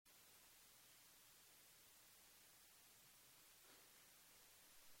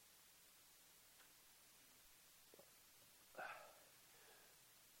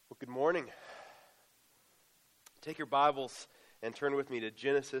Good morning. Take your Bibles and turn with me to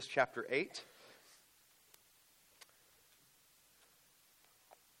Genesis chapter 8.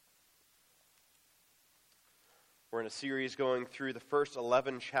 We're in a series going through the first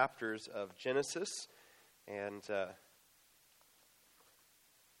 11 chapters of Genesis, and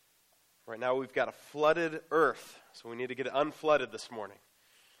right now we've got a flooded earth, so we need to get it unflooded this morning.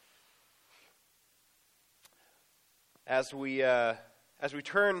 As we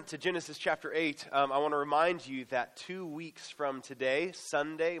turn to Genesis chapter 8, I want to remind you that 2 weeks from today,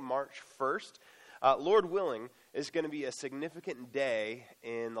 Sunday, March 1st, Lord willing, is going to be a significant day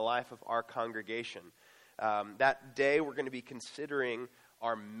in the life of our congregation. That day, we're going to be considering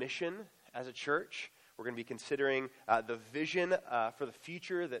our mission as a church. We're going to be considering the vision for the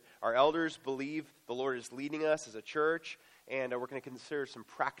future that our elders believe the Lord is leading us as a church. And we're going to consider some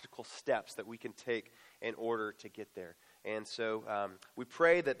practical steps that we can take in order to get there. And so we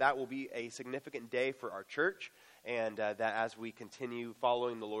pray that that will be a significant day for our church, and that as we continue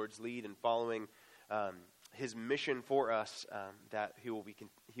following the Lord's lead and following His mission for us, that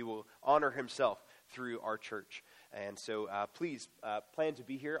He will honor Himself through our church. And so please plan to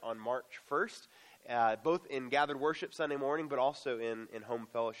be here on March 1st, both in gathered worship Sunday morning, but also in home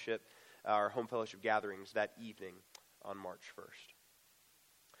fellowship, our home fellowship gatherings that evening on March 1st.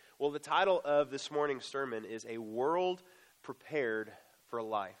 Well, the title of this morning's sermon is A World Prepared for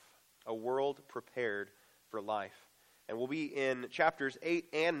Life. A World Prepared for Life. And we'll be in chapters 8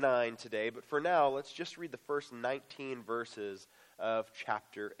 and 9 today, but for now, let's just read the first 19 verses of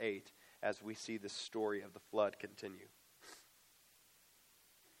chapter 8 as we see the story of the flood continue.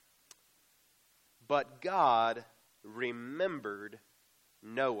 But God remembered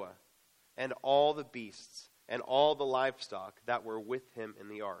Noah and all the beasts and all the livestock that were with him in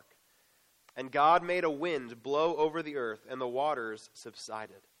the ark. And God made a wind blow over the earth, and the waters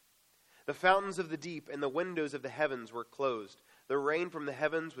subsided. The fountains of the deep and the windows of the heavens were closed. The rain from the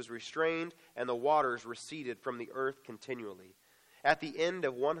heavens was restrained, and the waters receded from the earth continually. At the end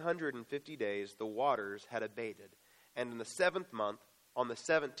of 150 days, the waters had abated. And in the 7th month, on the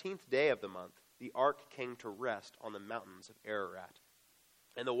 17th day of the month, the ark came to rest on the mountains of Ararat.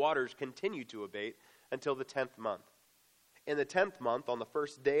 And the waters continued to abate until the 10th month. In the 10th month, on the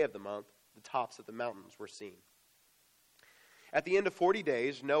first day of the month, the tops of the mountains were seen. At the end of 40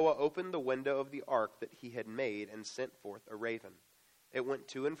 days, Noah opened the window of the ark that he had made and sent forth a raven. It went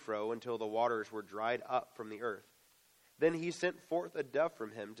to and fro until the waters were dried up from the earth. Then he sent forth a dove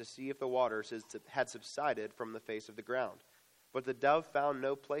from him to see if the waters had subsided from the face of the ground. But the dove found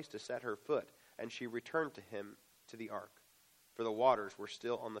no place to set her foot, and she returned to him to the ark, for the waters were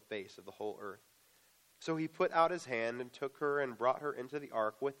still on the face of the whole earth. So he put out his hand and took her and brought her into the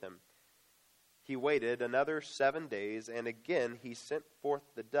ark with him. He waited another 7 days, and again he sent forth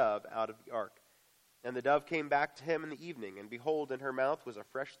the dove out of the ark. And the dove came back to him in the evening, and behold, in her mouth was a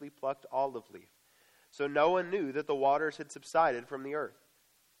freshly plucked olive leaf. So Noah knew that the waters had subsided from the earth.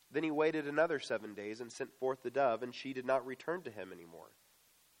 Then he waited another 7 days and sent forth the dove, and she did not return to him any more.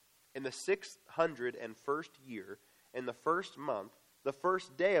 In the 601st year, in the 1st month, the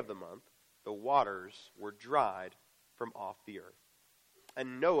first day of the month, the waters were dried from off the earth.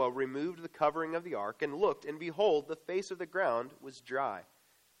 And Noah removed the covering of the ark and looked, and behold, the face of the ground was dry.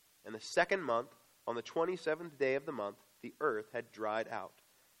 In the 2nd month, on the 27th day of the month, the earth had dried out.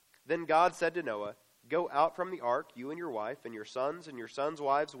 Then God said to Noah, Go out from the ark, you and your wife, and your sons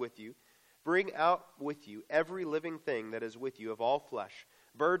wives with you. Bring out with you every living thing that is with you of all flesh,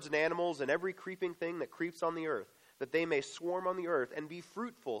 birds and animals, and every creeping thing that creeps on the earth, that they may swarm on the earth, and be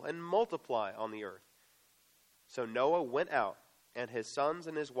fruitful, and multiply on the earth. So Noah went out, and his sons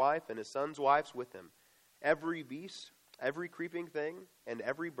and his wife and his sons' wives with him. Every beast, every creeping thing, and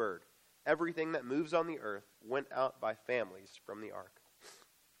every bird, everything that moves on the earth, went out by families from the ark.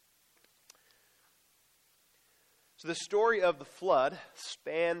 So the story of the flood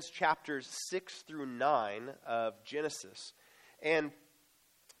spans chapters 6 through 9 of Genesis. And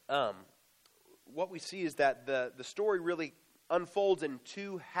what we see is that the story really unfolds in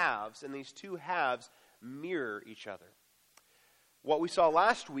two halves, and these two halves mirror each other. What we saw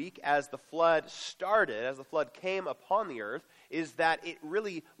last week as the flood started, as the flood came upon the earth, is that it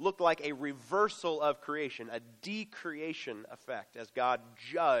really looked like a reversal of creation, a decreation effect as God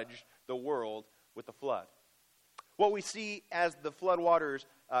judged the world with the flood. What we see as the flood waters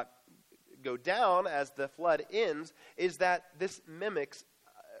go down, as the flood ends, is that this mimics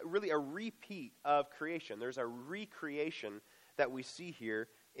really a repeat of creation. There's a recreation that we see here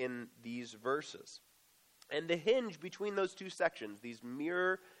in these verses. And the hinge between those two sections, these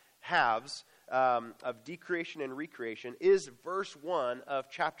mirror halves of decreation and recreation is verse 1 of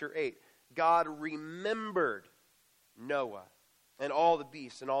chapter 8. God remembered Noah and all the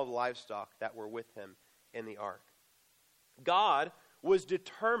beasts and all the livestock that were with him in the ark. God was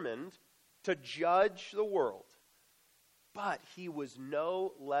determined to judge the world, but he was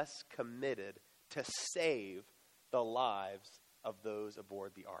no less committed to save the lives of those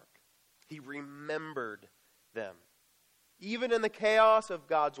aboard the ark. He remembered them. Even in the chaos of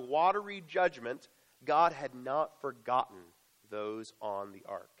God's watery judgment, God had not forgotten those on the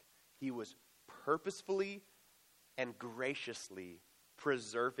ark. He was purposefully and graciously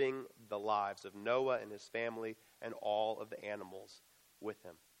preserving the lives of Noah and his family and all of the animals with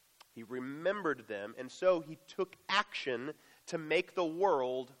him. He remembered them, and so he took action to make the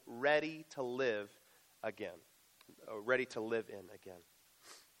world ready to live again, ready to live in again.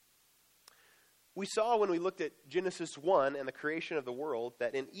 We saw when we looked at Genesis 1 and the creation of the world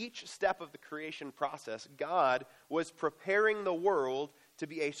that in each step of the creation process, God was preparing the world to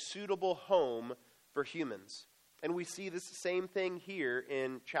be a suitable home for humans. And we see this same thing here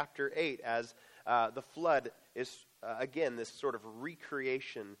in chapter 8 as the flood is, again, this sort of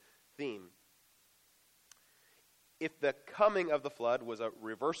recreation theme. If the coming of the flood was a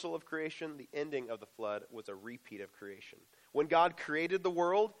reversal of creation, the ending of the flood was a repeat of creation. When God created the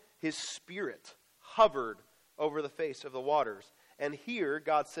world, his Spirit hovered over the face of the waters. And here,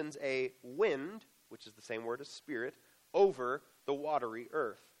 God sends a wind, which is the same word as spirit, over the watery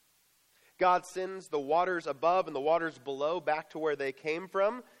earth. God sends the waters above and the waters below back to where they came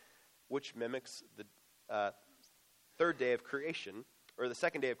from, which mimics the third day of creation, or the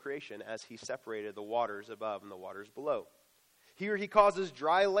second day of creation, as he separated the waters above and the waters below. Here he causes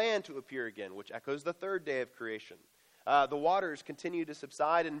dry land to appear again, which echoes the third day of creation. The waters continue to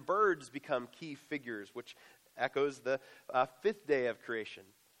subside and birds become key figures, which echoes the fifth day of creation.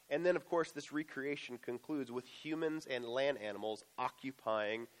 And then, of course, this recreation concludes with humans and land animals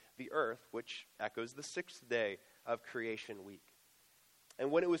occupying the earth, which echoes the sixth day of creation week.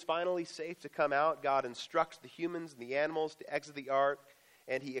 And when it was finally safe to come out, God instructs the humans and the animals to exit the ark,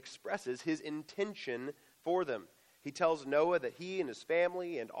 and he expresses his intention for them. He tells Noah that he and his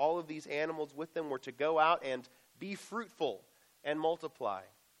family and all of these animals with them were to go out and be fruitful and multiply,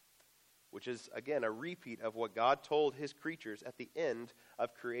 which is, again, a repeat of what God told his creatures at the end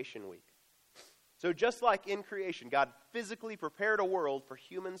of creation week. So just like in creation, God physically prepared a world for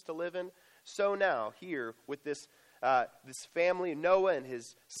humans to live in, so now here with this family, Noah and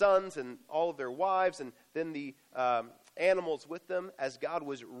his sons and all of their wives, and then the animals with them, as God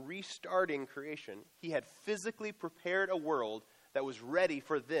was restarting creation, he had physically prepared a world that was ready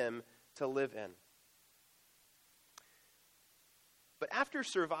for them to live in. But after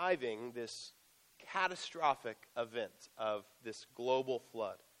surviving this catastrophic event of this global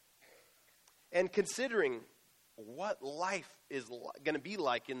flood, and considering what life is going to be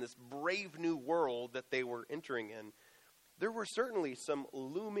like in this brave new world that they were entering in, there were certainly some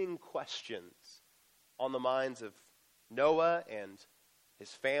looming questions on the minds of Noah and his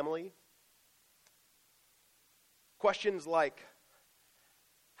family. Questions like,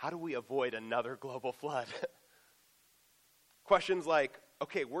 how do we avoid another global flood? Questions like,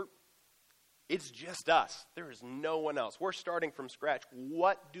 okay, it's just us. There is no one else. We're starting from scratch.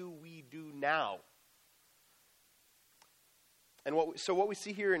 What do we do now? And what we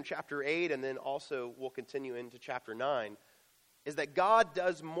see here in chapter 8, and then also we'll continue into chapter 9, is that God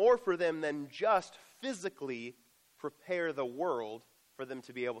does more for them than just physically prepare the world for them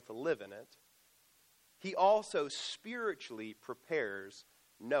to be able to live in it. He also spiritually prepares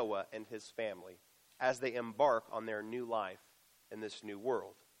Noah and his family as they embark on their new life in this new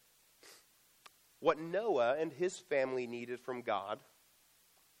world. What Noah and his family needed from God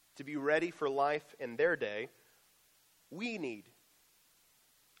to be ready for life in their day, we need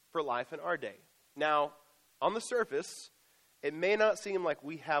for life in our day. Now, on the surface, it may not seem like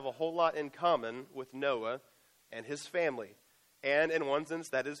we have a whole lot in common with Noah and his family. And in one sense,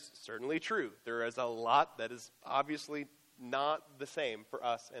 that is certainly true. There is a lot that is obviously not the same for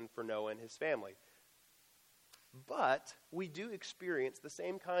us and for Noah and his family. But we do experience the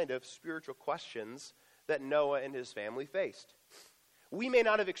same kind of spiritual questions that Noah and his family faced. We may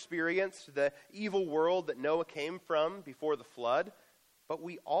not have experienced the evil world that Noah came from before the flood, but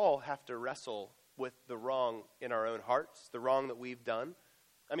we all have to wrestle with the wrong in our own hearts, the wrong that we've done.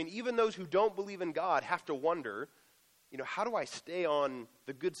 I mean, even those who don't believe in God have to wonder, how do I stay on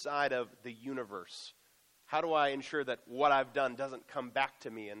the good side of the universe? How do I ensure that what I've done doesn't come back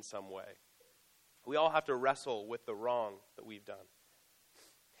to me in some way? We all have to wrestle with the wrong that we've done.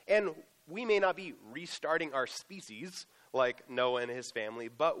 And we may not be restarting our species like Noah and his family,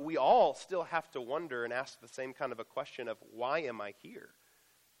 but we all still have to wonder and ask the same kind of a question of, why am I here?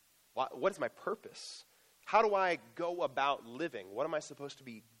 What is my purpose? How do I go about living? What am I supposed to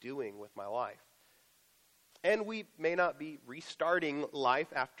be doing with my life? And we may not be restarting life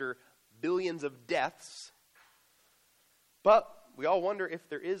after billions of deaths, but we all wonder if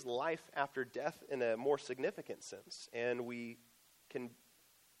there is life after death in a more significant sense. And we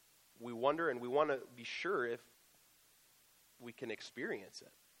wonder and we want to be sure if we can experience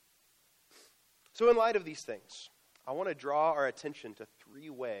it. So in light of these things, I want to draw our attention to 3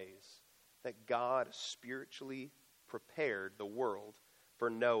 ways that God spiritually prepared the world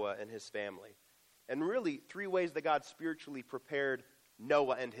for Noah and his family. And really, 3 ways that God spiritually prepared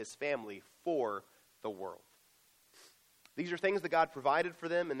Noah and his family for the world. These are things that God provided for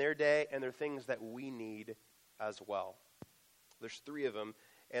them in their day, and they're things that we need as well. There's 3 of them,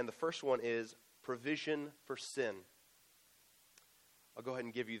 and the first one is provision for sin. I'll go ahead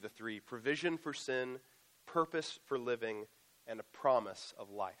and give you the 3. Provision for sin, purpose for living, and a promise of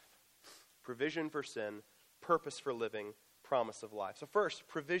life. Provision for sin, purpose for living, promise of life. So first,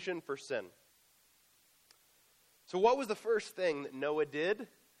 provision for sin. So what was the first thing that Noah did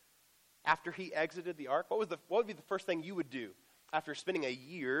after he exited the ark? What would be the first thing you would do after spending a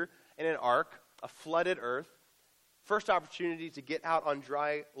year in an ark, a flooded earth, first opportunity to get out on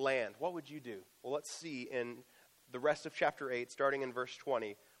dry land? What would you do? Well, let's see in the rest of chapter 8, starting in verse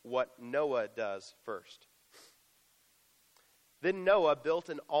 20, what Noah does first. Then Noah built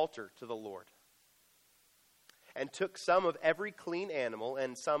an altar to the Lord and took some of every clean animal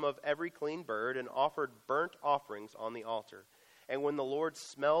and some of every clean bird and offered burnt offerings on the altar. And when the Lord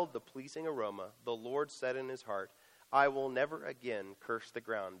smelled the pleasing aroma, the Lord said in his heart, I will never again curse the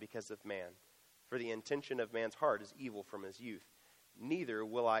ground because of man, for the intention of man's heart is evil from his youth. Neither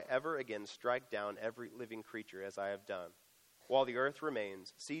will I ever again strike down every living creature as I have done. While the earth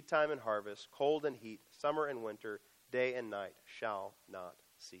remains, seed time and harvest, cold and heat, summer and winter, day and night shall not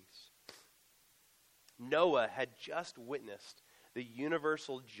cease. Noah had just witnessed the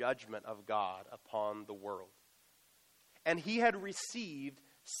universal judgment of God upon the world. And he had received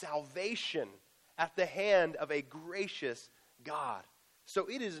salvation at the hand of a gracious God. So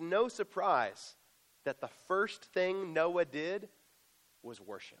it is no surprise that the first thing Noah did was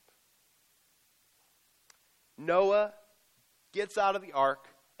worship. Noah gets out of the ark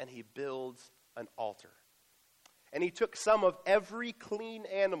and he builds an altar. And he took some of every clean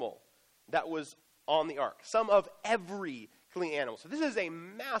animal that was on the ark. Some of every clean animal. So this is a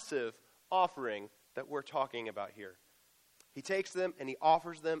massive offering that we're talking about here. He takes them and he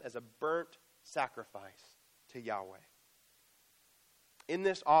offers them as a burnt sacrifice to Yahweh. In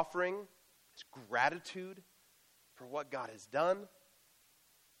this offering is gratitude for what God has done.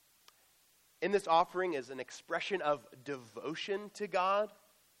 In this offering is an expression of devotion to God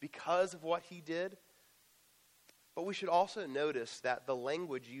because of what he did. But we should also notice that the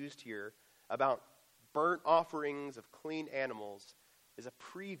language used here about burnt offerings of clean animals is a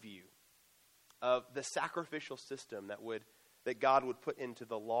preview of the sacrificial system that God would put into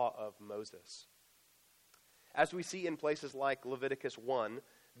the law of Moses. As we see in places like Leviticus 1,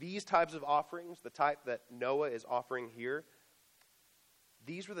 these types of offerings, the type that Noah is offering here,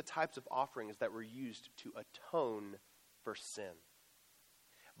 these were the types of offerings that were used to atone for sin.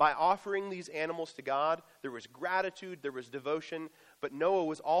 By offering these animals to God, there was gratitude, there was devotion, but Noah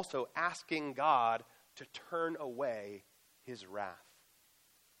was also asking God to turn away his wrath.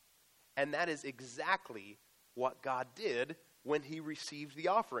 And that is exactly what God did when he received the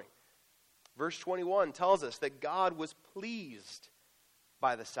offering. Verse 21 tells us that God was pleased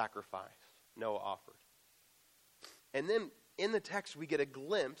by the sacrifice Noah offered. And then in the text we get a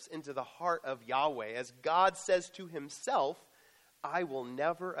glimpse into the heart of Yahweh as God says to himself, I will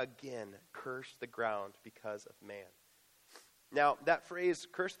never again curse the ground because of man. Now, that phrase,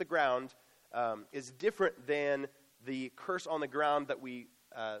 curse the ground, is different than the curse on the ground that we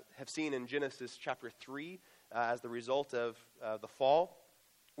have seen in Genesis chapter 3 as the result of the fall.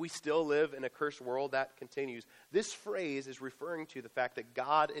 We still live in a cursed world. That continues. This phrase is referring to the fact that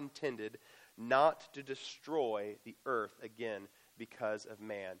God intended not to destroy the earth again because of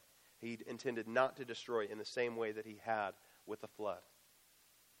man. He intended not to destroy it in the same way that he had with the flood.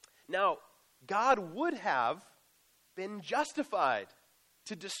 Now, God would have been justified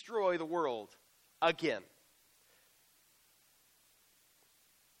to destroy the world again.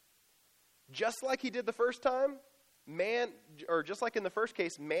 Just like he did the first time, just like in the first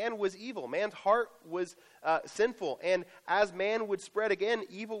case, man was evil. Man's heart was sinful. And as man would spread again,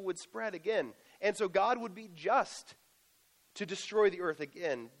 evil would spread again. And so God would be just to destroy the earth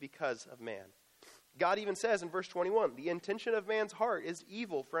again because of man. God even says in verse 21, the intention of man's heart is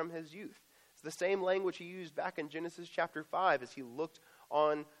evil from his youth. It's the same language he used back in Genesis chapter 5 as he looked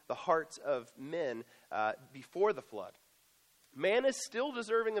on the hearts of men before the flood. Man is still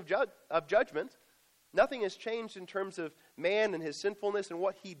deserving of judgment. Nothing has changed in terms of man and his sinfulness and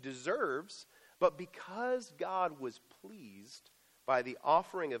what he deserves. But because God was pleased by the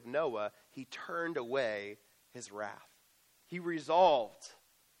offering of Noah, he turned away his wrath. He resolved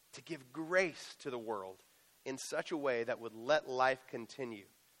to give grace to the world in such a way that would let life continue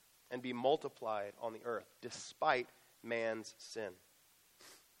and be multiplied on the earth despite man's sin.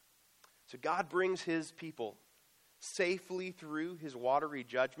 So God brings his people safely through his watery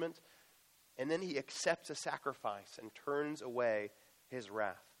judgment, and then he accepts a sacrifice and turns away his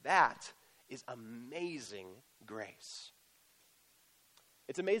wrath. That is amazing grace.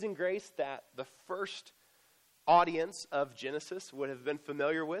 It's amazing grace that the first audience of Genesis would have been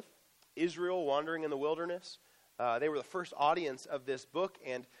familiar with. Israel wandering in the wilderness. They were the first audience of this book,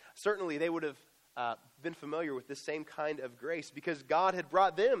 and certainly they would have been familiar with this same kind of grace because God had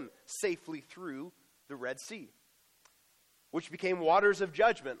brought them safely through the Red Sea, which became waters of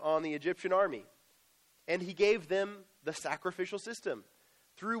judgment on the Egyptian army. And he gave them the sacrificial system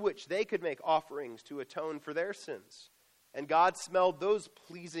through which they could make offerings to atone for their sins. And God smelled those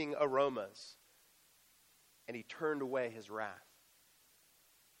pleasing aromas, and he turned away his wrath.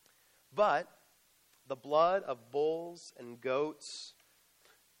 But the blood of bulls and goats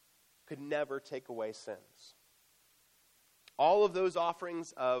could never take away sins. All of those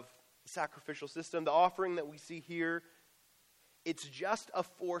offerings of the sacrificial system, the offering that we see here, it's just a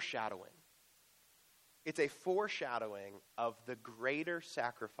foreshadowing. It's a foreshadowing of the greater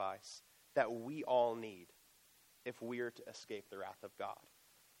sacrifice that we all need if we are to escape the wrath of God.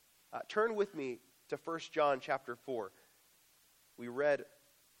 Turn with me to 1 John chapter 4. We read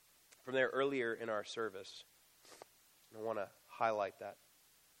from there earlier in our service. I want to highlight that.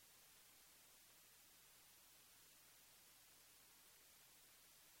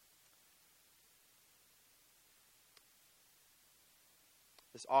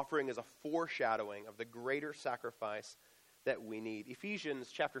 This offering is a foreshadowing of the greater sacrifice that we need. Ephesians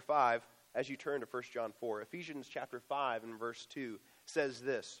chapter 5, as you turn to 1 John 4, Ephesians chapter 5 and verse 2 says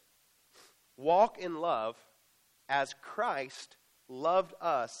this: walk in love as Christ loved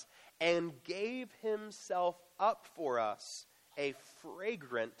us and gave himself up for us, a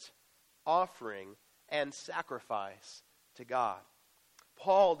fragrant offering and sacrifice to God.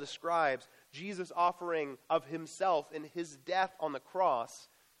 Paul describes Jesus' offering of himself in his death on the cross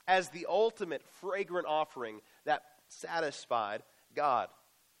as the ultimate fragrant offering that satisfied God.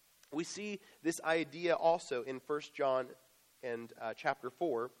 We see this idea also in 1 John and chapter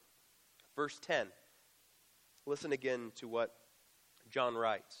 4, verse 10. Listen again to what John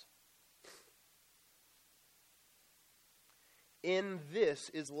writes. In this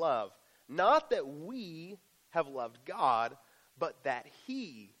is love, not that we have loved God, but that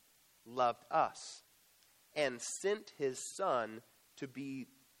he loved us and sent his Son to be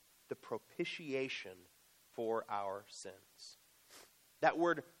the propitiation for our sins. That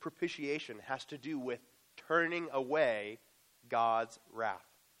word propitiation has to do with turning away God's wrath.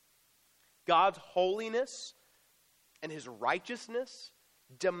 God's holiness and his righteousness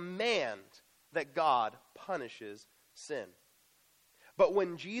demand that God punishes sin. But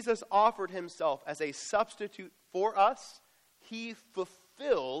when Jesus offered himself as a substitute for us, he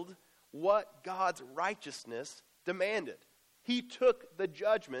fulfilled what God's righteousness demanded. He took the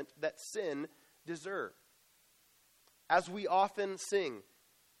judgment that sin deserved. As we often sing,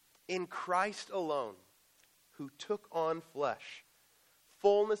 in Christ alone, who took on flesh,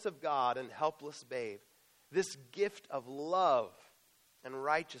 fullness of God and helpless babe, this gift of love and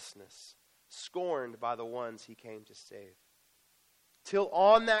righteousness, scorned by the ones he came to save. Till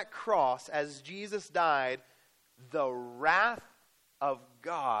on that cross, as Jesus died, the wrath of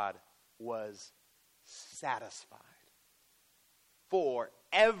God was satisfied. For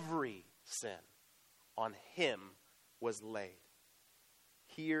every sin on him was laid.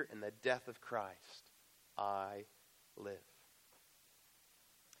 Here in the death of Christ, I live.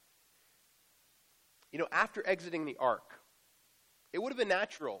 You know, after exiting the ark, it would have been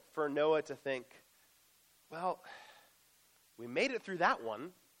natural for Noah to think, well, we made it through that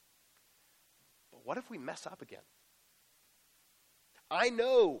one, but what if we mess up again? I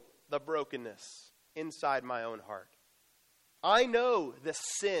know the brokenness inside my own heart. I know the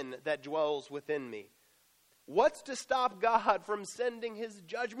sin that dwells within me. What's to stop God from sending his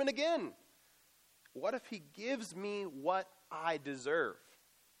judgment again? What if he gives me what I deserve?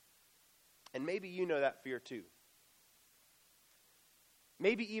 And maybe you know that fear too.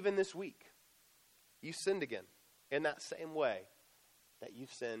 Maybe even this week, You sinned again in that same way that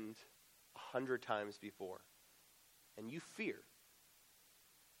you've sinned 100 times before. And you fear.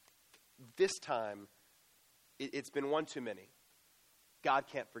 This time, it's been one too many. God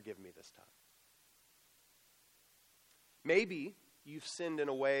can't forgive me this time. Maybe you've sinned in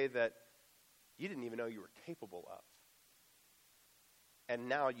a way that you didn't even know you were capable of. And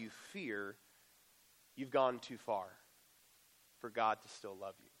now you fear you've gone too far for God to still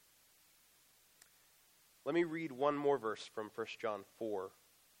love you. Let me read one more verse from 1 John 4,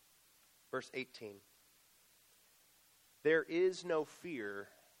 verse 18. There is no fear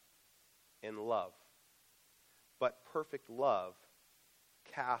in love, but perfect love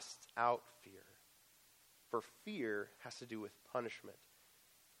casts out fear. For fear has to do with punishment.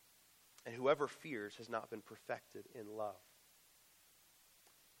 And whoever fears has not been perfected in love.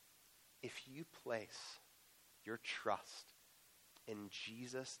 If you place your trust in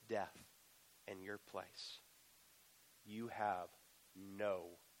Jesus' death in your place, you have no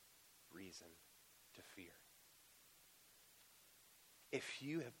reason to fear. If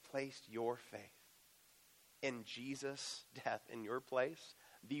you have placed your faith in Jesus' death in your place,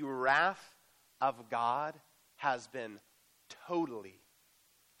 the wrath of God has been totally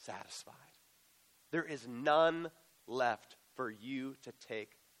satisfied. There is none left for you to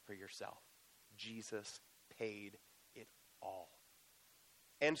take for yourself. Jesus paid it all.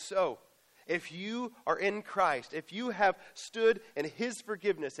 And so, if you are in Christ, if you have stood in His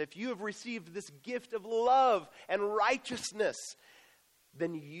forgiveness, if you have received this gift of love and righteousness,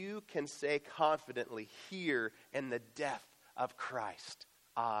 then you can say confidently, here in the death of Christ,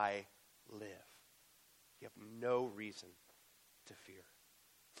 I live. You have no reason to fear.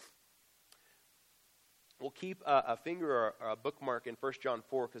 We'll keep a finger or a bookmark in 1 John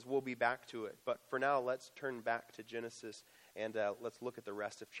 4 because we'll be back to it. But for now, let's turn back to Genesis and let's look at the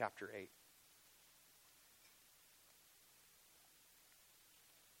rest of chapter 8.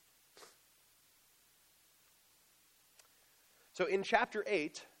 So in chapter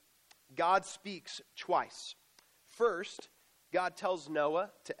 8, God speaks twice. First, God tells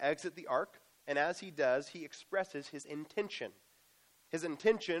Noah to exit the ark, and as he does, he expresses his intention. His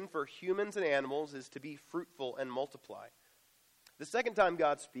intention for humans and animals is to be fruitful and multiply. The second time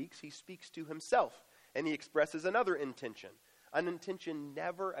God speaks, he speaks to himself, and he expresses another intention, an intention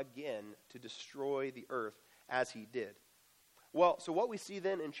never again to destroy the earth as he did. Well, so what we see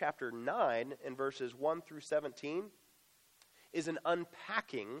then in chapter 9, in verses 1 through 17, is an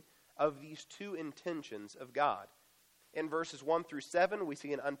unpacking of these two intentions of God. In verses 1 through 7, we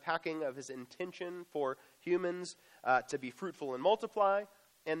see an unpacking of his intention for humans to be fruitful and multiply.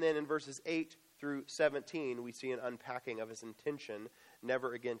 And then in verses 8 through 17, we see an unpacking of his intention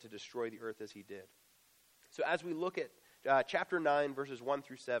never again to destroy the earth as he did. So as we look at chapter 9, verses 1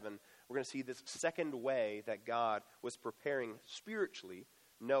 through 7, we're going to see this second way that God was preparing spiritually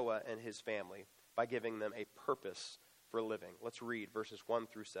Noah and his family by giving them a purpose for living. Let's read verses 1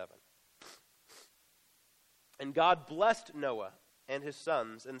 through 7. And God blessed Noah and his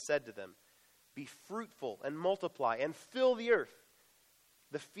sons and said to them, be fruitful and multiply and fill the earth.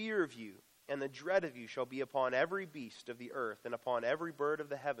 The fear of you and the dread of you shall be upon every beast of the earth and upon every bird of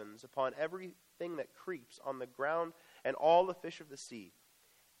the heavens, upon everything that creeps on the ground and all the fish of the sea.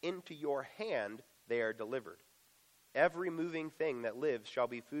 Into your hand they are delivered. Every moving thing that lives shall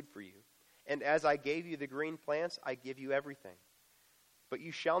be food for you. And as I gave you the green plants, I give you everything. But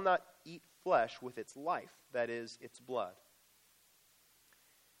you shall not eat flesh with its life, that is, its blood.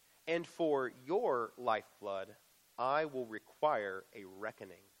 And for your lifeblood, I will require a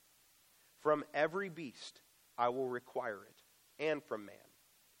reckoning. From every beast, I will require it, and from man.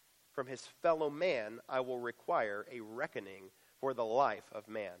 From his fellow man, I will require a reckoning for the life of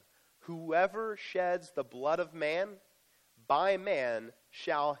man. Whoever sheds the blood of man, by man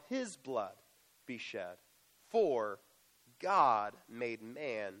shall his blood be shed. For God made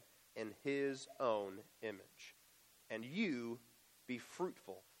man in his own image. And you be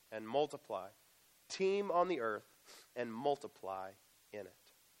fruitful and multiply. Teem on the earth and multiply in it.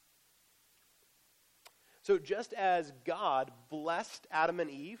 So just as God blessed Adam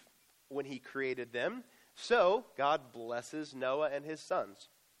and Eve when he created them, so God blesses Noah and his sons,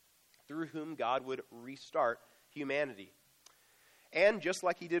 through whom God would restart humanity. And just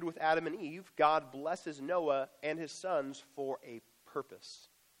like he did with Adam and Eve, God blesses Noah and his sons for a purpose.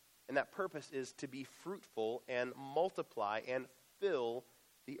 And that purpose is to be fruitful and multiply and fill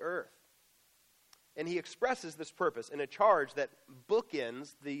the earth. And he expresses this purpose in a charge that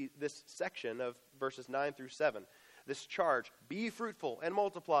bookends this section of verses 9 through 7. This charge, be fruitful and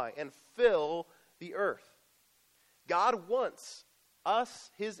multiply and fill the earth. God wants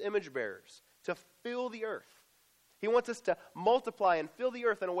us, his image bearers, to fill the earth. He wants us to multiply and fill the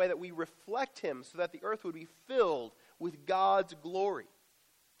earth in a way that we reflect him so that the earth would be filled with God's glory.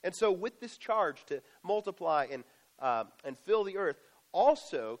 And so with this charge to multiply and fill the earth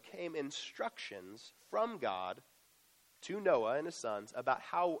also came instructions from God to Noah and his sons about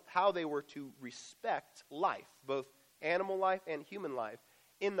how they were to respect life, both animal life and human life,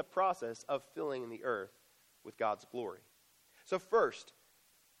 in the process of filling the earth with God's glory. So first,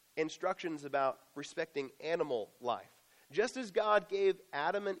 instructions about respecting animal life. Just as God gave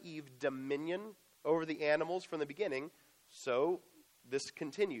Adam and Eve dominion over the animals from the beginning, so this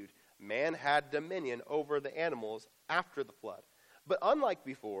continued. Man had dominion over the animals after the flood. But unlike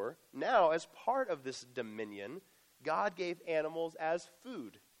before, now as part of this dominion, God gave animals as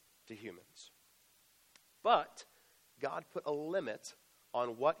food to humans. But God put a limit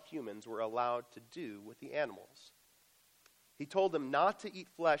on what humans were allowed to do with the animals. He told them not to eat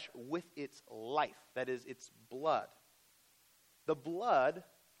flesh with its life, that is, its blood. The blood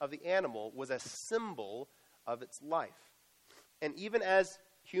of the animal was a symbol of its life. And even as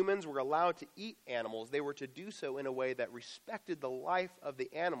humans were allowed to eat animals, they were to do so in a way that respected the life of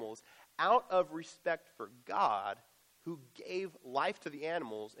the animals out of respect for God, who gave life to the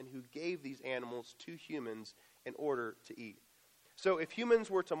animals and who gave these animals to humans in order to eat. So if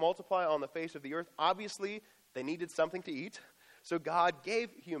humans were to multiply on the face of the earth, obviously they needed something to eat. So God gave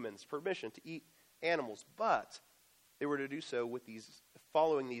humans permission to eat animals, but they were to do so with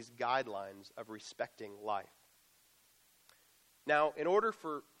following these guidelines of respecting life. Now, in order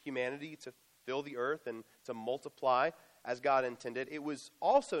for humanity to fill the earth and to multiply as God intended, it was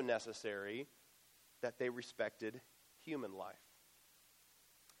also necessary that they respected human life.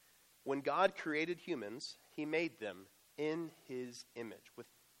 When God created humans, he made them in his image, with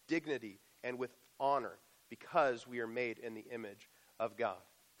dignity and with honor, because we are made in the image of God.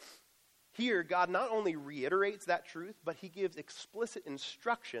 Here, God not only reiterates that truth, but he gives explicit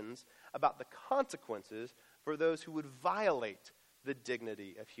instructions about the consequences for those who would violate the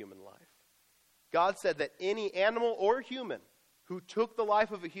dignity of human life. God said that any animal or human who took the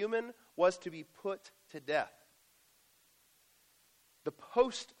life of a human was to be put to death. The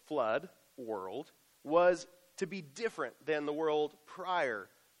post-flood world was to be different than the world prior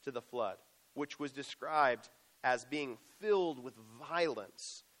to the flood, which was described as being filled with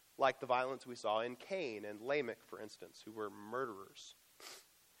violence, like the violence we saw in Cain and Lamech, for instance, who were murderers.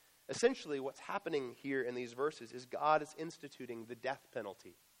 Essentially, what's happening here in these verses is God is instituting the death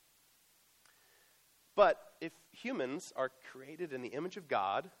penalty. But if humans are created in the image of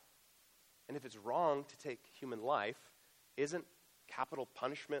God, and if it's wrong to take human life, isn't capital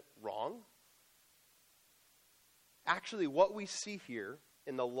punishment wrong? Actually, what we see here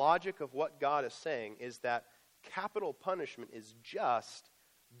in the logic of what God is saying is that capital punishment is just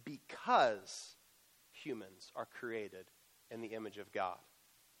because humans are created in the image of God.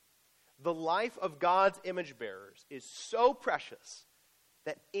 The life of God's image bearers is so precious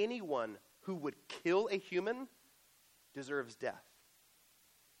that anyone who would kill a human deserves death.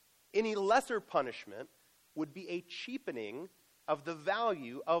 Any lesser punishment would be a cheapening of the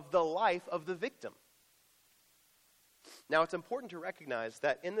value of the life of the victim. Now, it's important to recognize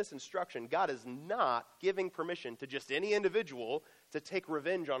that in this instruction, God is not giving permission to just any individual to take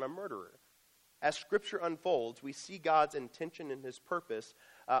revenge on a murderer. As Scripture unfolds, we see God's intention and his purpose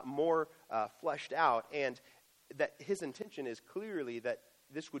more fleshed out, and that his intention is clearly that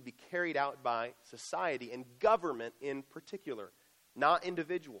this would be carried out by society and government in particular, not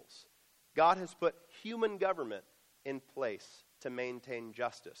individuals. God has put human government in place to maintain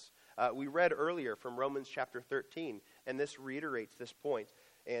justice. We read earlier from Romans chapter 13, and this reiterates this point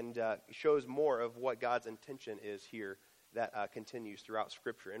and shows more of what God's intention is here that continues throughout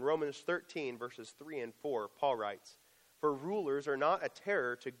Scripture. In Romans 13, verses 3 and 4, Paul writes, "For rulers are not a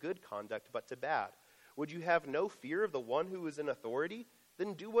terror to good conduct, but to bad. Would you have no fear of the one who is in authority?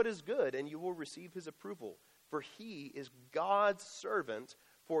 Then do what is good, and you will receive his approval. For he is God's servant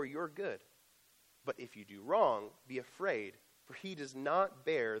for your good. But if you do wrong, be afraid, for he does not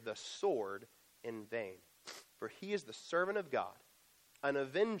bear the sword in vain. For he is the servant of God, an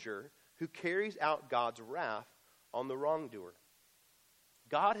avenger who carries out God's wrath on the wrongdoer."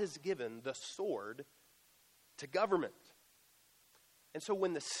 God has given the sword to government. And so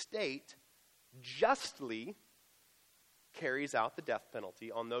when the state justly carries out the death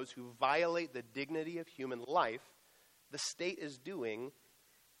penalty on those who violate the dignity of human life, the state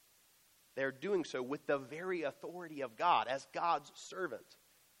they're doing so with the very authority of God as God's servant.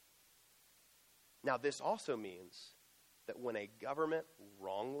 Now, this also means that when a government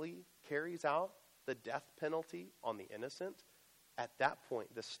wrongly carries out the death penalty on the innocent, at that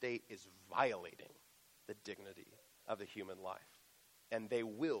point, the state is violating the dignity of the human life, and they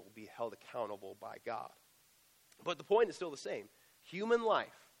will be held accountable by God. But the point is still the same. Human life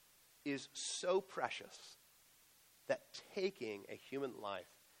is so precious that taking a human life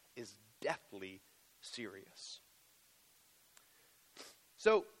is deathly serious.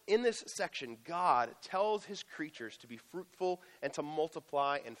 So, in this section, God tells his creatures to be fruitful and to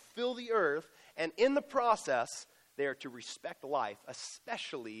multiply and fill the earth, and in the process, they are to respect life,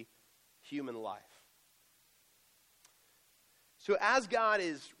 especially human life. So, as God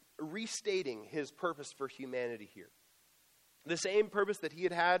is restating his purpose for humanity here, the same purpose that he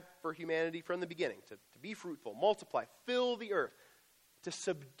had for humanity from the beginning, to be fruitful, multiply, fill the earth, to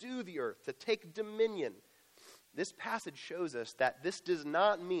subdue the earth, to take dominion. This passage shows us that this does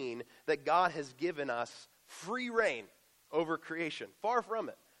not mean that God has given us free reign over creation. Far from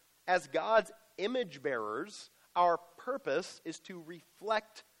it. As God's image bearers, our purpose is to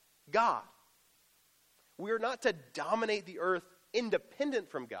reflect God. We are not to dominate the earth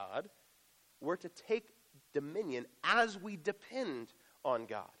independent from God. We're to take dominion as we depend on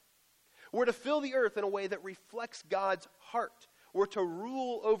God. We're to fill the earth in a way that reflects God's heart. We're to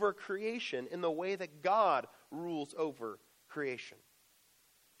rule over creation in the way that God rules over creation.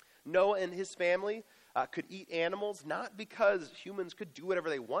 Noah and his family could eat animals not because humans could do whatever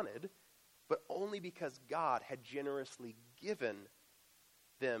they wanted, but only because God had generously given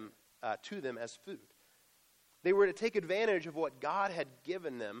them to them as food. They were to take advantage of what God had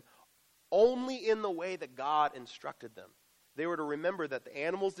given them only in the way that God instructed them. They were to remember that the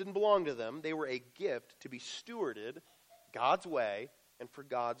animals didn't belong to them. They were a gift to be stewarded God's way and for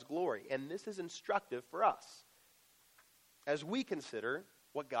God's glory. And this is instructive for us as we consider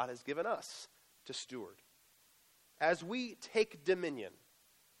what God has given us to steward. As we take dominion,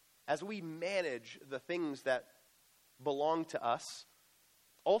 as we manage the things that belong to us,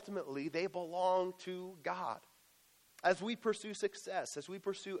 ultimately they belong to God. As we pursue success, as we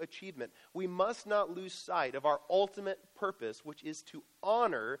pursue achievement, we must not lose sight of our ultimate purpose, which is to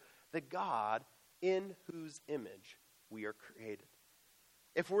honor the God in whose image we are created.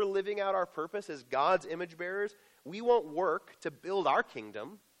 If we're living out our purpose as God's image bearers, we won't work to build our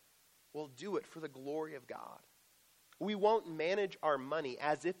kingdom. We'll do it for the glory of God. We won't manage our money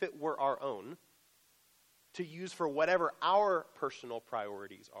as if it were our own to use for whatever our personal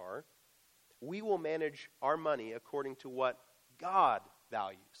priorities are. We will manage our money according to what God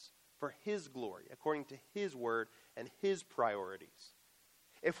values for his glory, according to his word and his priorities.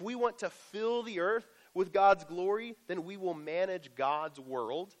 If we want to fill the earth with God's glory, then we will manage God's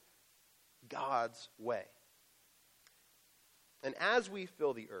world God's way. And as we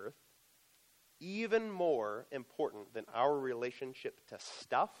fill the earth, even more important than our relationship to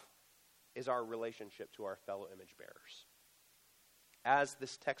stuff is our relationship to our fellow image bearers. As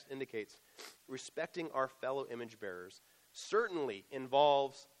this text indicates, respecting our fellow image bearers certainly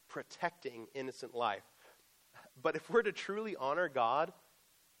involves protecting innocent life. But if we're to truly honor God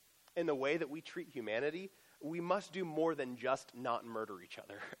in the way that we treat humanity, we must do more than just not murder each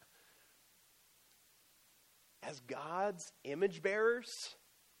other. As God's image bearers,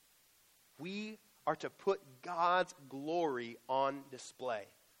 we are to put God's glory on display.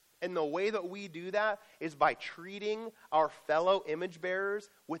 And the way that we do that is by treating our fellow image bearers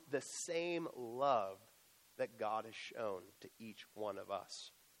with the same love that God has shown to each one of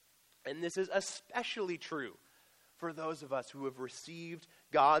us. And this is especially true for those of us who have received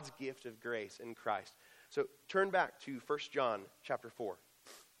God's gift of grace in Christ. So turn back to 1 John chapter 4.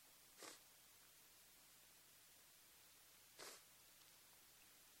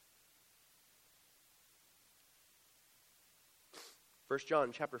 1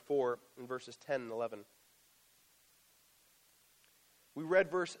 John chapter 4 and verses 10 and 11. We read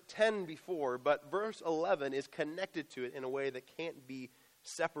verse 10 before, but verse 11 is connected to it in a way that can't be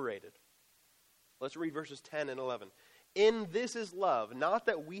separated. Let's read verses 10 and 11. In this is love, not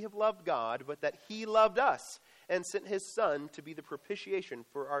that we have loved God, but that he loved us and sent his Son to be the propitiation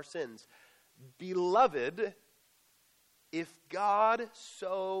for our sins. Beloved, if God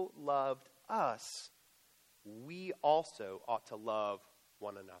so loved us, we also ought to love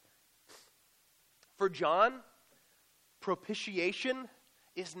one another. For John, propitiation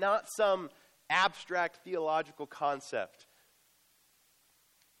is not some abstract theological concept.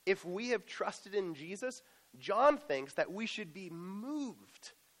 If we have trusted in Jesus, John thinks that we should be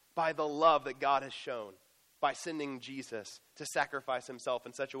moved by the love that God has shown by sending Jesus to sacrifice himself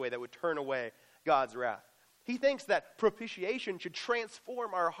in such a way that would turn away God's wrath. He thinks that propitiation should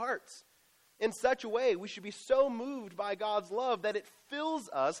transform our hearts. In such a way, we should be so moved by God's love that it fills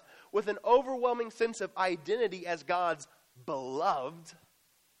us with an overwhelming sense of identity as God's beloved,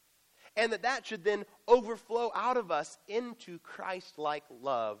 and that should then overflow out of us into Christ-like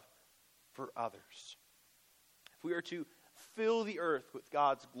love for others. If we are to fill the earth with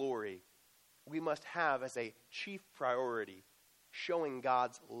God's glory, we must have as a chief priority showing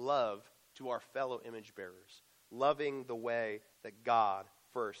God's love to our fellow image bearers, loving the way that God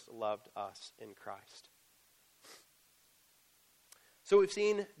first loved us in Christ. So we've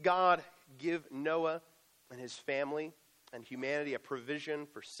seen God give Noah and his family and humanity a provision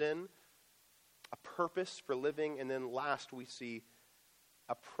for sin, a purpose for living, and then last we see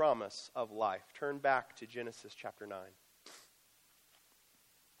a promise of life. Turn back to Genesis chapter 9.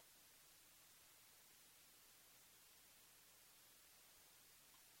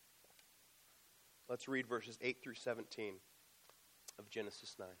 Let's read verses 8 through 17 of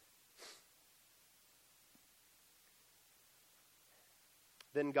Genesis 9.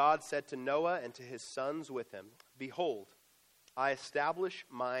 Then God said to Noah and to his sons with him, "Behold, I establish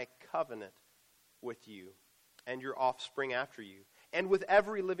my covenant with you and your offspring after you, and with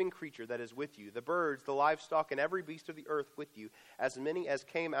every living creature that is with you, the birds, the livestock, and every beast of the earth with you, as many as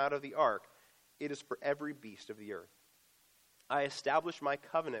came out of the ark. It is for every beast of the earth. I establish my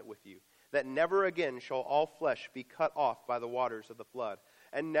covenant with you, that never again shall all flesh be cut off by the waters of the flood,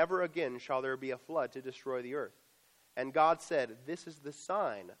 and never again shall there be a flood to destroy the earth. And God said, This is the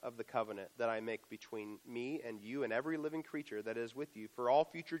sign of the covenant that I make between me and you and every living creature that is with you for all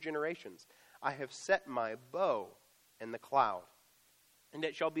future generations. I have set my bow in the cloud, and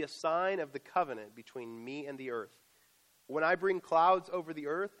it shall be a sign of the covenant between me and the earth. When I bring clouds over the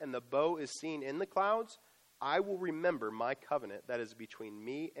earth and the bow is seen in the clouds, I will remember my covenant that is between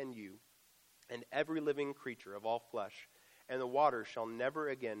me and you and every living creature of all flesh, and the waters shall never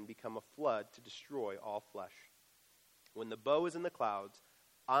again become a flood to destroy all flesh. When the bow is in the clouds,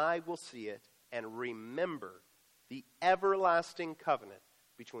 I will see it and remember the everlasting covenant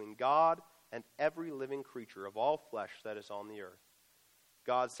between God and every living creature of all flesh that is on the earth."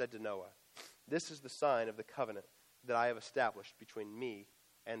 God said to Noah, "This is the sign of the covenant that I have established between me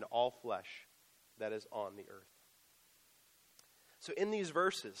and all flesh that is on the earth." So in these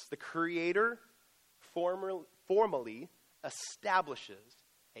verses, the Creator formally establishes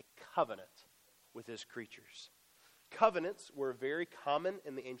a covenant with his creatures. Covenants were very common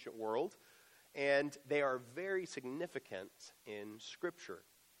in the ancient world, and they are very significant in Scripture.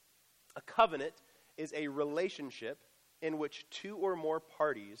 A covenant is a relationship in which two or more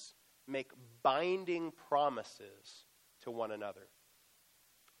parties make binding promises to one another.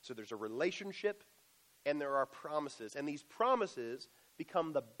 So there's a relationship and there are promises, and these promises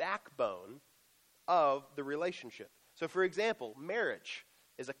become the backbone of the relationship. So for example, marriage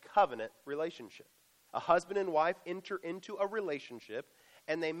is a covenant relationship. A husband and wife enter into a relationship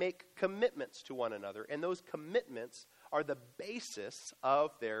and they make commitments to one another, and those commitments are the basis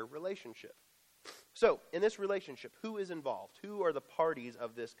of their relationship. So, in this relationship, who is involved? Who are the parties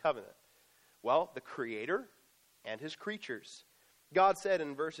of this covenant? Well, the Creator and his creatures. God said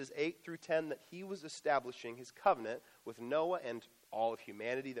in verses 8 through 10 that he was establishing his covenant with Noah and all of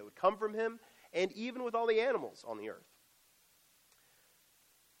humanity that would come from him, and even with all the animals on the earth.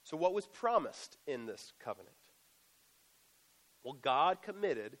 So what was promised in this covenant? Well, God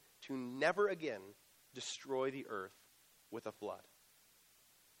committed to never again destroy the earth with a flood.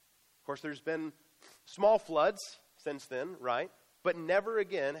 Of course, there's been small floods since then, right? But never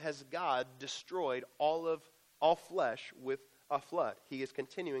again has God destroyed all flesh with a flood. He is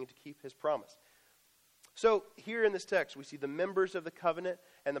continuing to keep his promise. So here in this text, we see the members of the covenant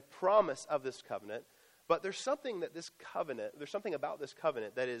and the promise of this covenant. But there's something about this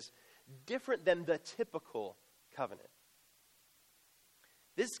covenant that is different than the typical covenant.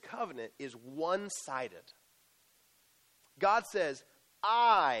 This covenant is one-sided. God says,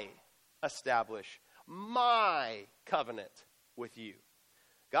 I establish my covenant with you.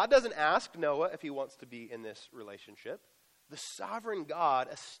 God doesn't ask Noah if he wants to be in this relationship. The sovereign God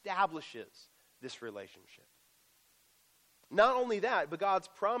establishes this relationship. Not only that, but God's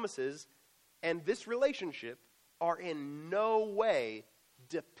promises and this relationship are in no way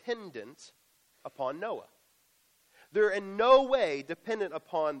dependent upon Noah. They're in no way dependent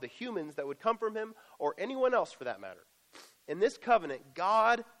upon the humans that would come from him or anyone else for that matter. In this covenant,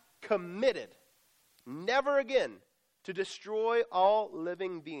 God committed never again to destroy all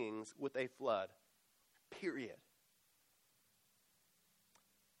living beings with a flood. Period.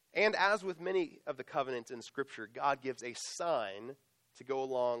 And as with many of the covenants in Scripture, God gives a sign to go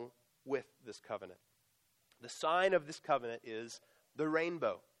along with this covenant. The sign of this covenant is the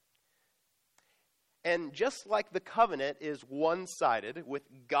rainbow. And just like the covenant is one-sided, with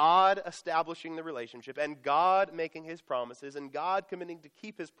God establishing the relationship and God making his promises and God committing to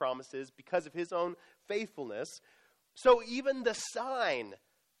keep his promises because of his own faithfulness, so even the sign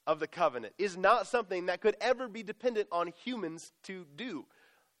of the covenant is not something that could ever be dependent on humans to do.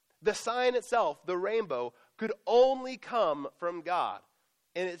 The sign itself, the rainbow, could only come from God.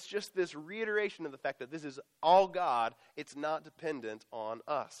 And it's just this reiteration of the fact that this is all God. It's not dependent on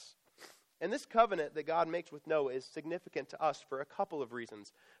us. And this covenant that God makes with Noah is significant to us for a couple of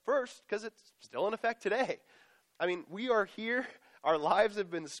reasons. First, because it's still in effect today. I mean, we are here, our lives have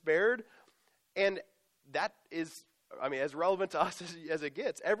been spared, and that is, as relevant to us as it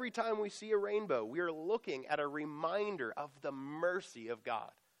gets. Every time we see a rainbow, we are looking at a reminder of the mercy of God.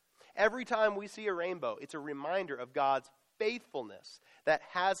 Every time we see a rainbow, it's a reminder of God's faithfulness that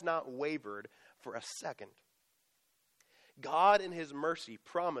has not wavered for a second. God in his mercy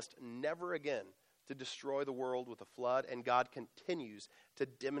promised never again to destroy the world with a flood, and God continues to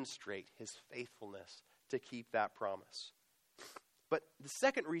demonstrate his faithfulness to keep that promise. But the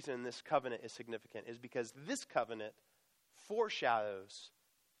second reason this covenant is significant is because this covenant foreshadows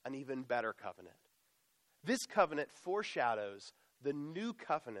an even better covenant. This covenant foreshadows the new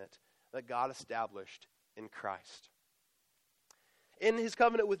covenant that God established in Christ. In his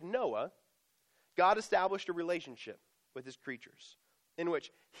covenant with Noah, God established a relationship with his creatures in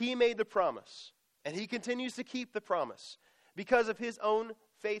which he made the promise, and he continues to keep the promise because of his own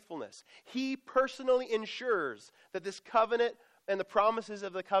faithfulness. He personally ensures that this covenant and the promises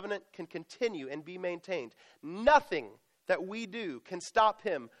of the covenant can continue and be maintained. Nothing that we do can stop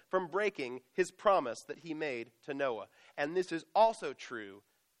him from breaking his promise that he made to Noah. And this is also true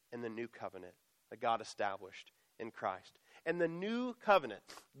in the new covenant that God established in Christ. In the new covenant,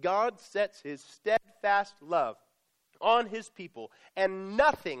 God sets his steadfast love on his people, and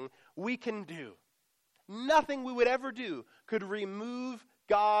nothing we can do, nothing we would ever do, could remove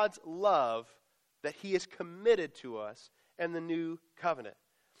God's love that he has committed to us in the new covenant.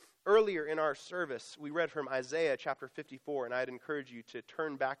 Earlier in our service, we read from Isaiah chapter 54, and I'd encourage you to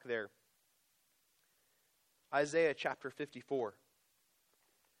turn back there. Isaiah chapter 54.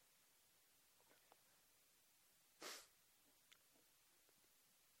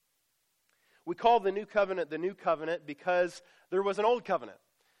 We call the new covenant because there was an old covenant.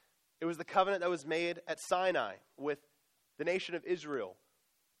 It was the covenant that was made at Sinai with the nation of Israel.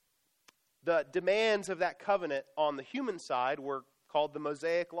 The demands of that covenant on the human side were called the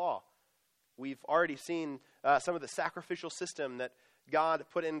Mosaic Law. We've already seen some of the sacrificial system that God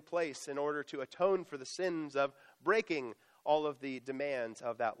put in place in order to atone for the sins of breaking all of the demands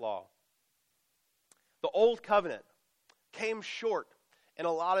of that law. The old covenant came short in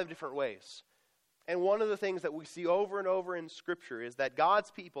a lot of different ways. And one of the things that we see over and over in Scripture is that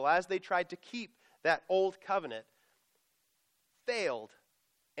God's people, as they tried to keep that old covenant, failed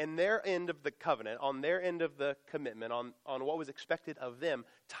in their end of the covenant, on their end of the commitment, on what was expected of them,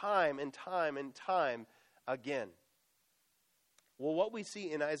 time and time and time again. Well, what we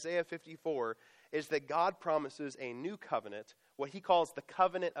see in Isaiah 54 is that God promises a new covenant, what he calls the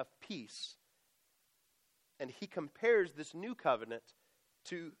covenant of peace. And he compares this new covenant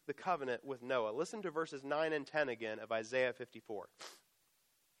to the covenant with Noah. Listen to verses 9 and 10 again of Isaiah 54.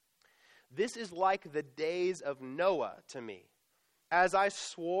 This is like the days of Noah to me, as I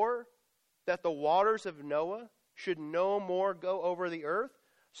swore that the waters of Noah should no more go over the earth,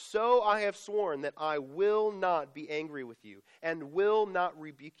 so I have sworn that I will not be angry with you and will not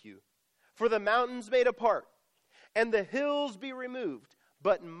rebuke you. For the mountains may depart and the hills be removed,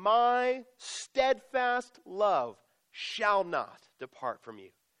 but my steadfast love shall not depart from you,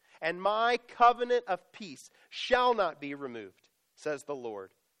 and my covenant of peace shall not be removed, says the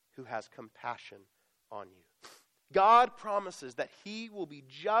Lord, who has compassion on you. God promises that he will be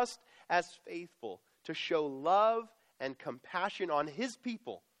just as faithful to show love and compassion on his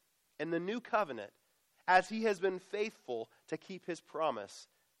people in the new covenant as he has been faithful to keep his promise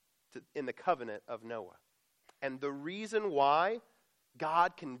in the covenant of Noah. And the reason why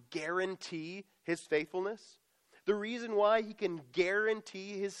God can guarantee his faithfulness, the reason why he can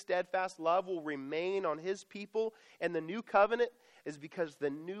guarantee his steadfast love will remain on his people in the new covenant is because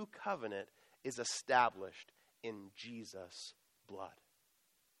the new covenant is established in Jesus' blood.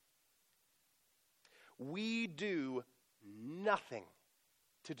 We do nothing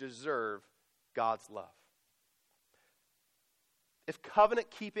to deserve God's love. If covenant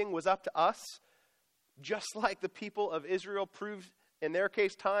keeping was up to us, just like the people of Israel proved in their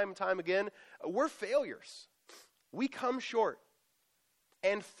case time and time again, we're failures. We come short.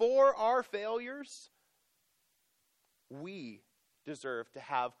 And for our failures, we deserve to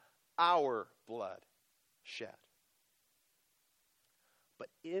have our blood shed. But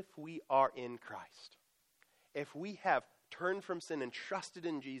if we are in Christ, if we have turned from sin and trusted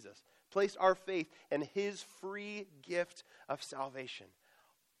in Jesus, placed our faith in his free gift of salvation,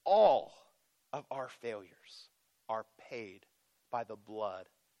 all of our failures are paid by the blood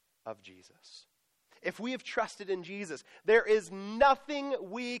of Jesus. If we have trusted in Jesus, there is nothing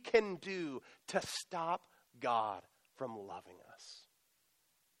we can do to stop God from loving us.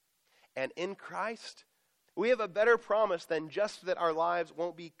 And in Christ, we have a better promise than just that our lives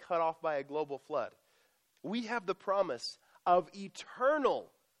won't be cut off by a global flood. We have the promise of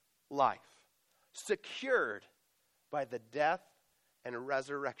eternal life, secured by the death and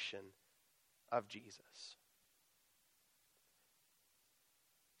resurrection of Jesus.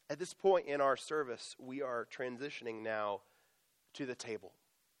 At this point in our service, we are transitioning now to the table.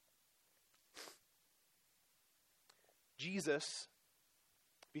 Jesus,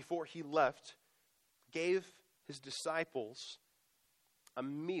 before he left, gave his disciples a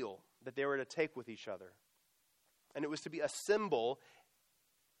meal that they were to take with each other. And it was to be a symbol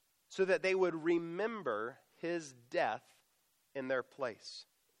so that they would remember his death in their place.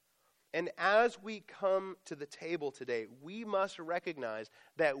 And as we come to the table today, we must recognize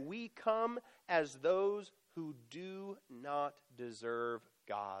that we come as those who do not deserve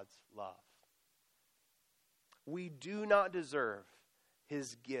God's love. We do not deserve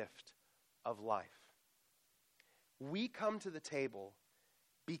his gift of life. We come to the table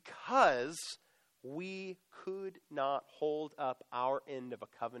because we could not hold up our end of a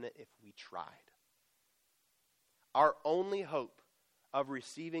covenant if we tried. Our only hope of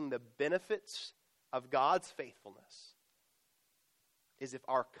receiving the benefits of God's faithfulness is if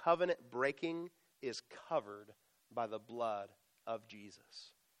our covenant breaking is covered by the blood of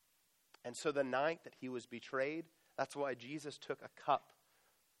Jesus. And so the night that he was betrayed, that's why Jesus took a cup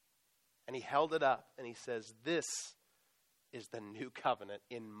and he held it up and he says, "This is the new covenant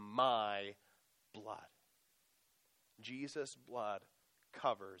in my blood." Jesus' blood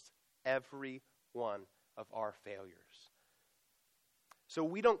covers every one of our failures. So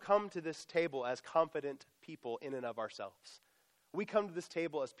we don't come to this table as confident people in and of ourselves. We come to this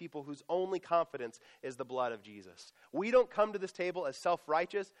table as people whose only confidence is the blood of Jesus. We don't come to this table as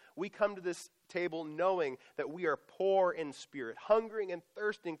self-righteous. We come to this table knowing that we are poor in spirit, hungering and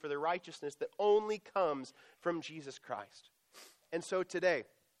thirsting for the righteousness that only comes from Jesus Christ. And so today,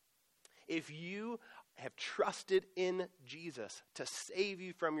 if you have trusted in Jesus to save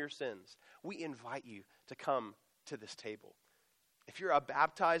you from your sins, we invite you to come to this table. If you're a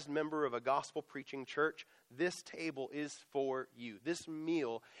baptized member of a gospel-preaching church, this table is for you. This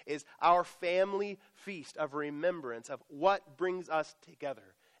meal is our family feast of remembrance of what brings us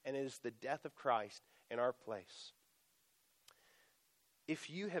together, and it is the death of Christ in our place. If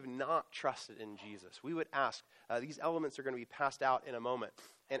you have not trusted in Jesus, we would ask, these elements are going to be passed out in a moment,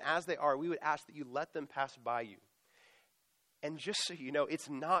 and as they are, we would ask that you let them pass by you. And just so you know,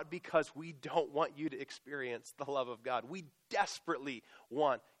 it's not because we don't want you to experience the love of God. We desperately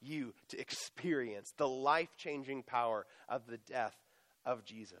want you to experience the life-changing power of the death of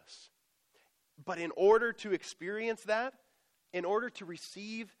Jesus. But in order to experience that, in order to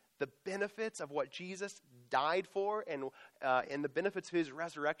receive the benefits of what Jesus died for and the benefits of his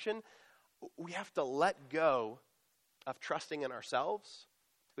resurrection, we have to let go of trusting in ourselves.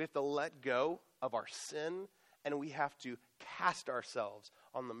 We have to let go of our sin. And we have to cast ourselves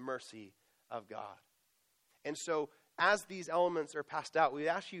on the mercy of God. And so, as these elements are passed out, we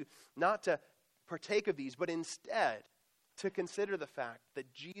ask you not to partake of these, but instead to consider the fact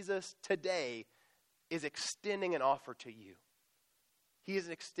that Jesus today is extending an offer to you. He is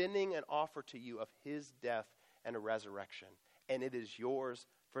extending an offer to you of his death and resurrection, and it is yours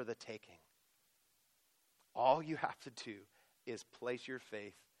for the taking. All you have to do is place your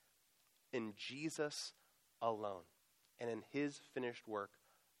faith in Jesus alone, and in his finished work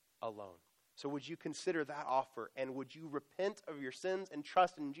alone. So would you consider that offer, and would you repent of your sins and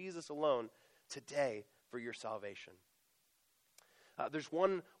trust in Jesus alone today for your salvation? There's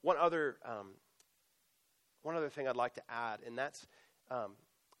one other thing I'd like to add, and that's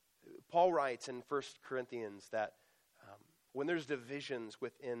Paul writes in 1 Corinthians that when there's divisions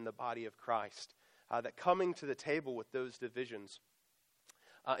within the body of Christ, that coming to the table with those divisions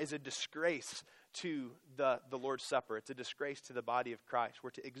is a disgrace to the Lord's Supper. It's a disgrace to the body of Christ.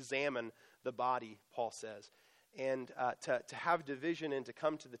 We're to examine the body, Paul says. And to have division and to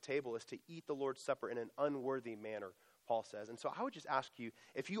come to the table is to eat the Lord's Supper in an unworthy manner, Paul says. And so I would just ask you,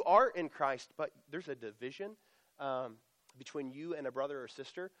 if you are in Christ, but there's a division, between you and a brother or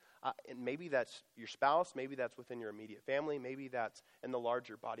sister, and maybe that's your spouse, maybe that's within your immediate family, maybe that's in the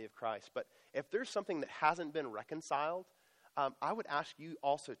larger body of Christ. But if there's something that hasn't been reconciled, I would ask you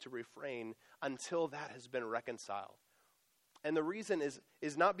also to refrain until that has been reconciled. And the reason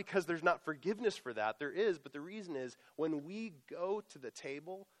is not because there's not forgiveness for that. There is, but the reason is when we go to the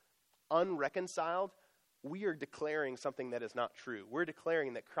table unreconciled, we are declaring something that is not true. We're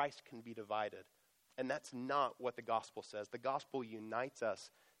declaring that Christ can be divided. And that's not what the gospel says. The gospel unites us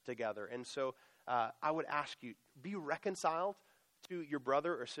together. And so I would ask you, be reconciled to your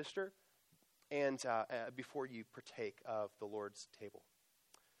brother or sister and before you partake of the Lord's table.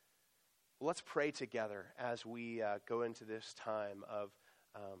 Let's pray together as we go into this time of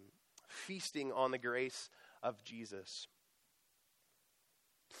feasting on the grace of Jesus.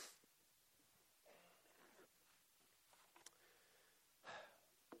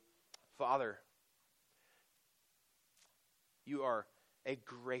 Father, you are a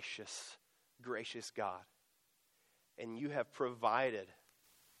gracious, gracious God. And you have provided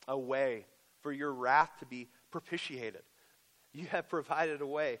a way for your wrath to be propitiated. You have provided a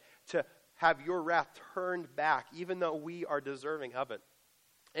way to have your wrath turned back, even though we are deserving of it.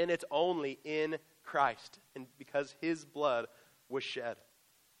 And it's only in Christ, and because his blood was shed,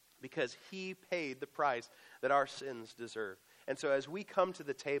 because he paid the price that our sins deserve. And so as we come to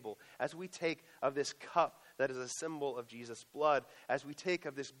the table, as we take of this cup that is a symbol of Jesus' blood, as we take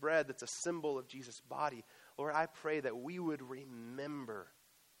of this bread that's a symbol of Jesus' body, Lord, I pray that we would remember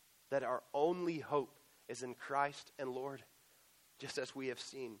that our only hope is in Christ. And Lord, just as we have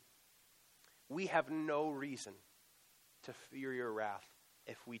seen, we have no reason to fear your wrath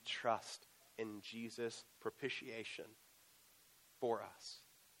if we trust in Jesus' propitiation for us.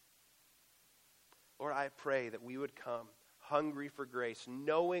 Lord, I pray that we would come hungry for grace,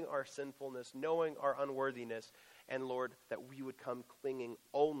 knowing our sinfulness, knowing our unworthiness, and Lord, that we would come clinging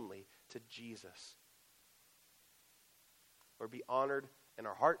only to Jesus. Lord, be honored in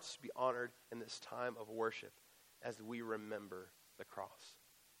our hearts, be honored in this time of worship as we remember the cross.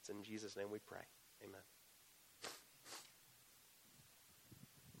 It's in Jesus' name we pray. Amen.